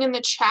anything in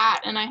the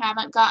chat, and I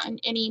haven't gotten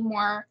any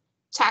more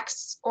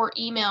texts or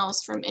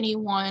emails from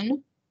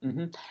anyone.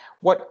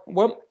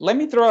 Well, let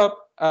me throw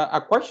up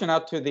a question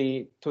out to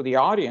the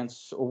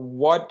audience.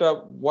 What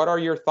are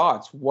your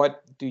thoughts?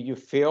 What do you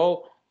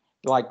feel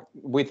like?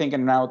 We're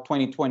thinking now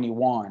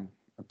 2021,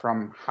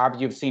 from how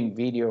you've seen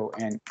video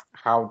and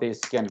how this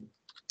can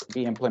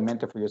be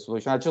implemented for your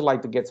solution. I'd just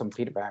like to get some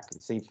feedback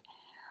and see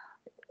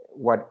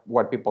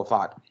what people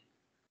thought.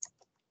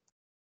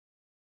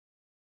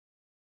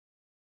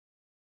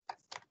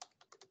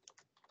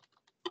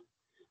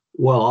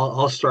 Well,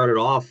 I'll start it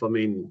off. I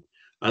mean,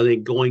 I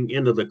think going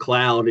into the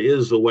cloud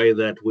is the way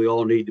that we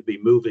all need to be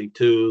moving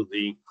to.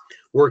 The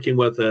working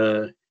with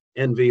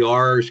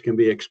NVRs can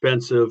be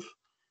expensive,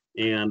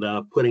 and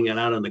putting it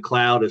out in the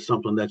cloud is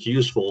something that's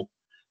useful.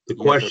 The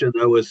question,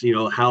 though, is, you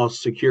know, how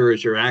secure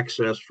is your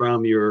access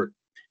from your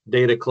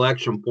data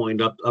collection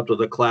point up to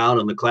the cloud,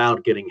 and the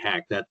cloud getting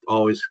hacked? That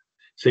always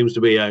seems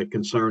to be a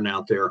concern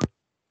out there.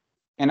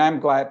 And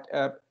I'm glad,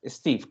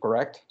 Steve,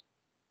 correct?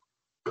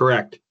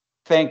 Correct.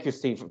 Thank you,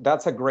 Steve.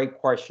 That's a great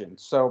question.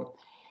 So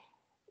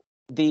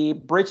the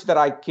bridge that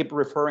I keep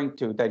referring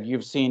to that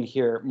you've seen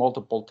here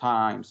multiple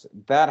times,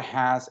 that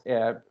has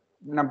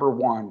number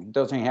one,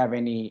 doesn't have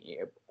any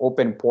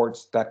open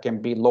ports that can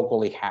be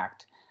locally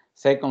hacked.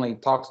 Secondly,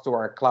 it talks to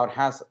our cloud,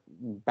 has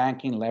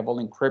banking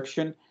level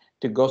encryption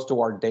that goes to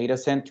our data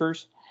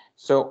centers.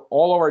 So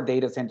all our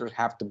data centers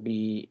have to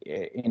be,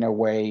 in a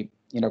way,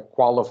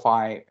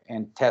 qualify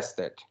and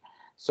tested.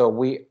 So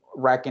we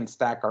rack and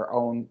stack our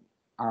own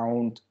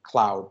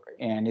cloud,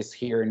 and it's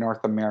here in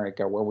North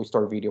America where we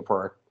store video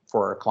for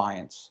our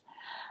clients.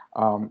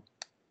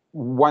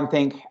 One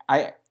thing,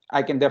 I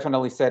can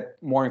definitely set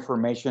more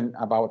information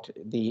about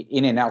the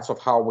in and outs of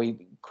how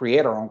we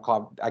create our own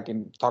cloud. I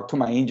can talk to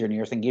my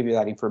engineers and give you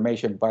that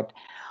information. But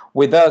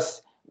with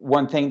us,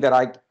 one thing that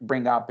I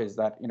bring up is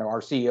that,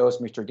 our CEO is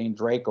Mr. Dean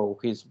Draco.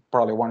 He's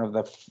probably one of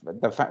the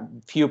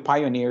few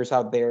pioneers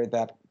out there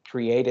that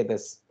created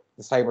this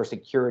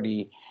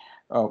cybersecurity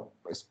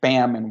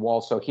spam and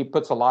wall. So he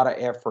puts a lot of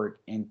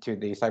effort into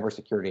the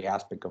cybersecurity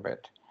aspect of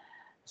it.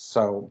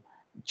 So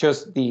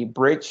just the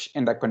bridge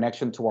and the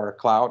connection to our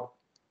cloud,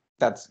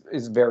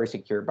 is very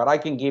secure. But I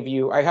can give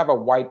you, I have a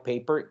white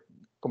paper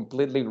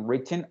completely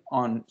written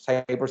on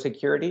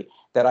cybersecurity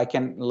that I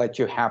can let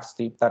you have,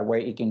 Steve. That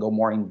way it can go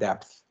more in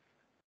depth.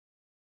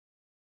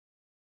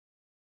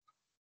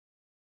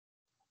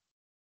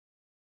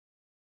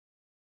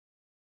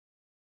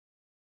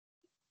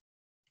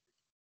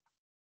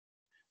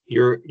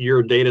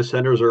 Your data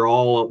centers are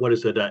all, what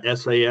is it,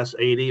 SAS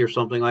 80 or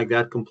something like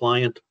that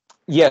compliant?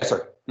 Yes,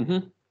 sir.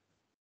 Mm-hmm.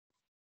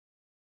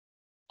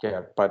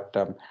 Yeah, but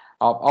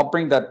I'll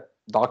bring that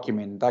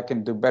document that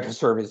can do better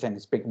service and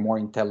speak more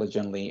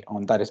intelligently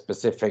on that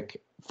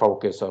specific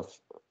focus of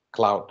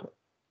cloud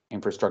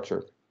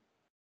infrastructure.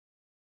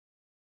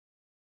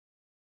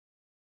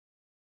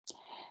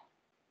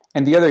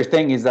 And the other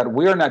thing is that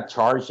we're not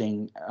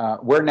charging,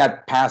 we're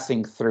not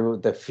passing through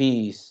the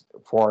fees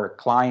for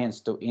clients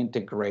to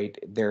integrate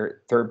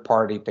their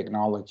third-party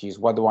technologies.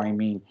 What do I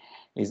mean?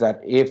 Is that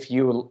if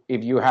you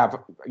have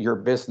your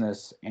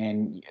business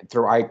and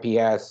through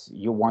IPS,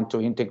 you want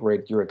to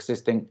integrate your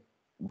existing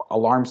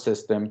alarm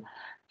system,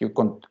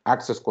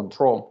 access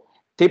control,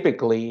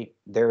 typically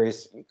there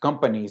is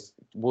companies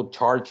will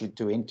charge you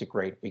to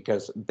integrate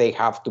because they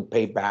have to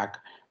pay back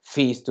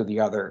fees to the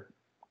other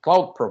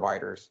cloud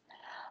providers.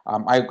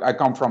 I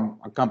come from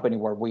a company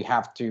where we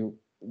have to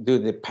do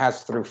the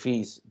pass-through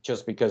fees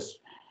just because,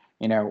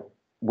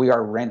 we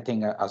are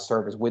renting a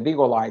service. With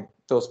Eagle Eye,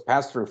 those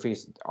pass-through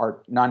fees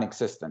are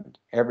non-existent.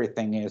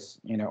 Everything is,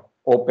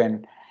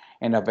 open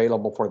and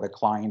available for the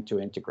client to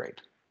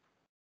integrate.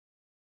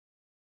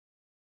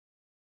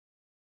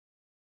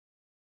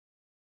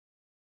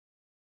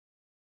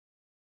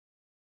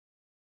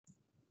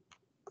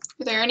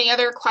 Are there any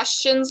other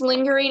questions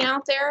lingering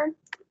out there?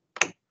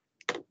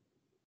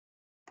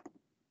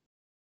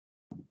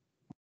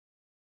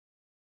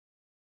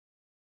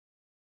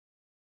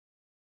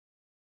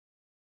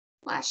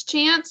 Last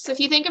chance. If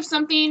you think of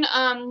something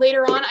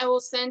later on, I will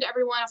send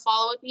everyone a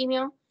follow-up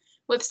email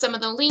with some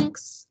of the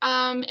links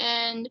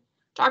and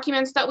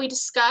documents that we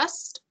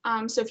discussed.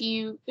 So if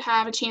you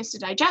have a chance to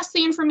digest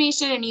the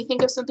information and you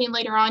think of something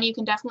later on, you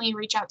can definitely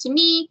reach out to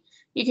me.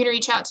 You can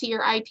reach out to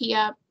your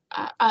IPS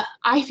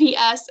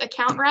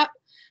account rep.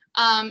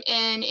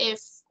 And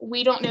if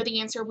we don't know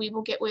the answer, we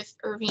will get with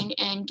Irving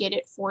and get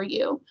it for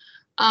you.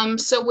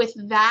 So with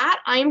that,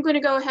 I'm going to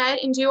go ahead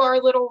and do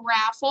our little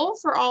raffle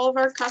for all of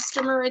our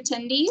customer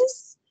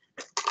attendees.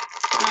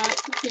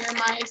 Here,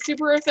 my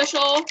super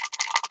official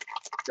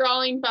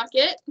drawing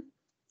bucket,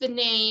 the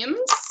names.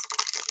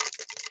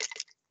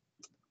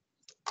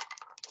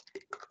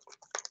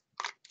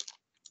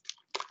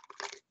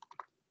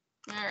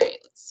 All right,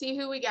 let's see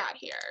who we got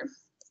here.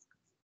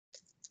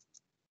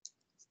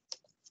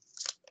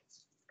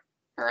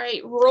 All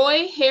right,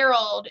 Roy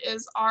Harold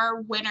is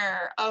our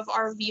winner of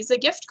our Visa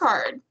gift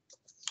card.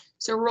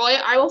 So Roy,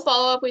 I will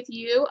follow up with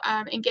you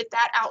and get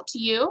that out to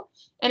you.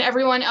 And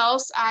everyone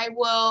else, I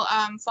will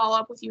follow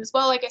up with you as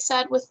well, like I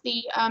said, with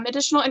the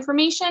additional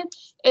information,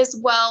 as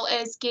well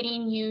as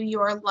getting you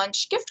your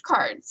lunch gift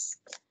cards.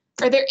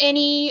 Are there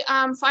any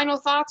final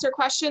thoughts or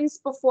questions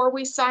before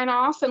we sign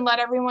off and let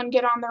everyone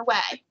get on their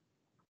way?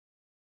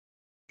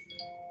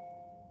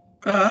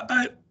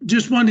 I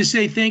just wanted to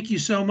say thank you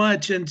so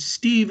much. And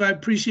Steve, I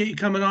appreciate you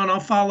coming on. I'll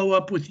follow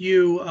up with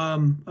you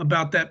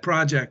about that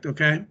project,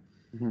 okay?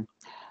 Mm-hmm.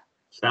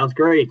 Sounds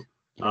great.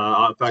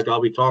 In fact,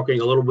 I'll be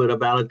talking a little bit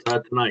about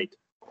it tonight.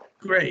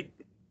 Great.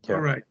 Yeah.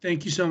 All right.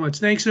 Thank you so much.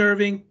 Thanks,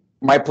 Irving.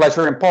 My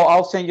pleasure. And Paul,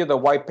 I'll send you the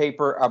white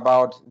paper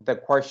about the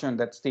question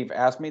that Steve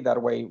asked me.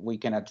 That way we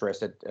can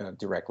address it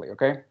directly,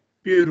 okay?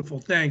 Beautiful.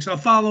 Thanks. I'll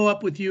follow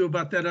up with you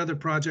about that other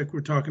project we're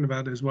talking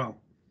about as well.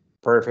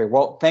 Perfect.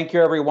 Well, thank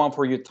you everyone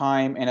for your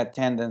time and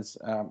attendance.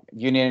 If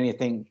you need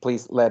anything,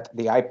 please let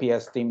the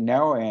IPS team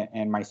know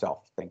and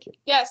myself. Thank you.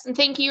 Yes, and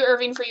thank you,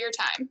 Irving, for your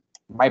time.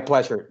 My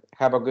pleasure.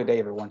 Have a good day,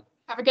 everyone.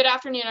 Have a good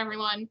afternoon,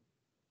 everyone.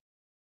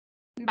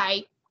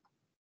 Bye.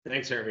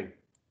 Thanks, Irving.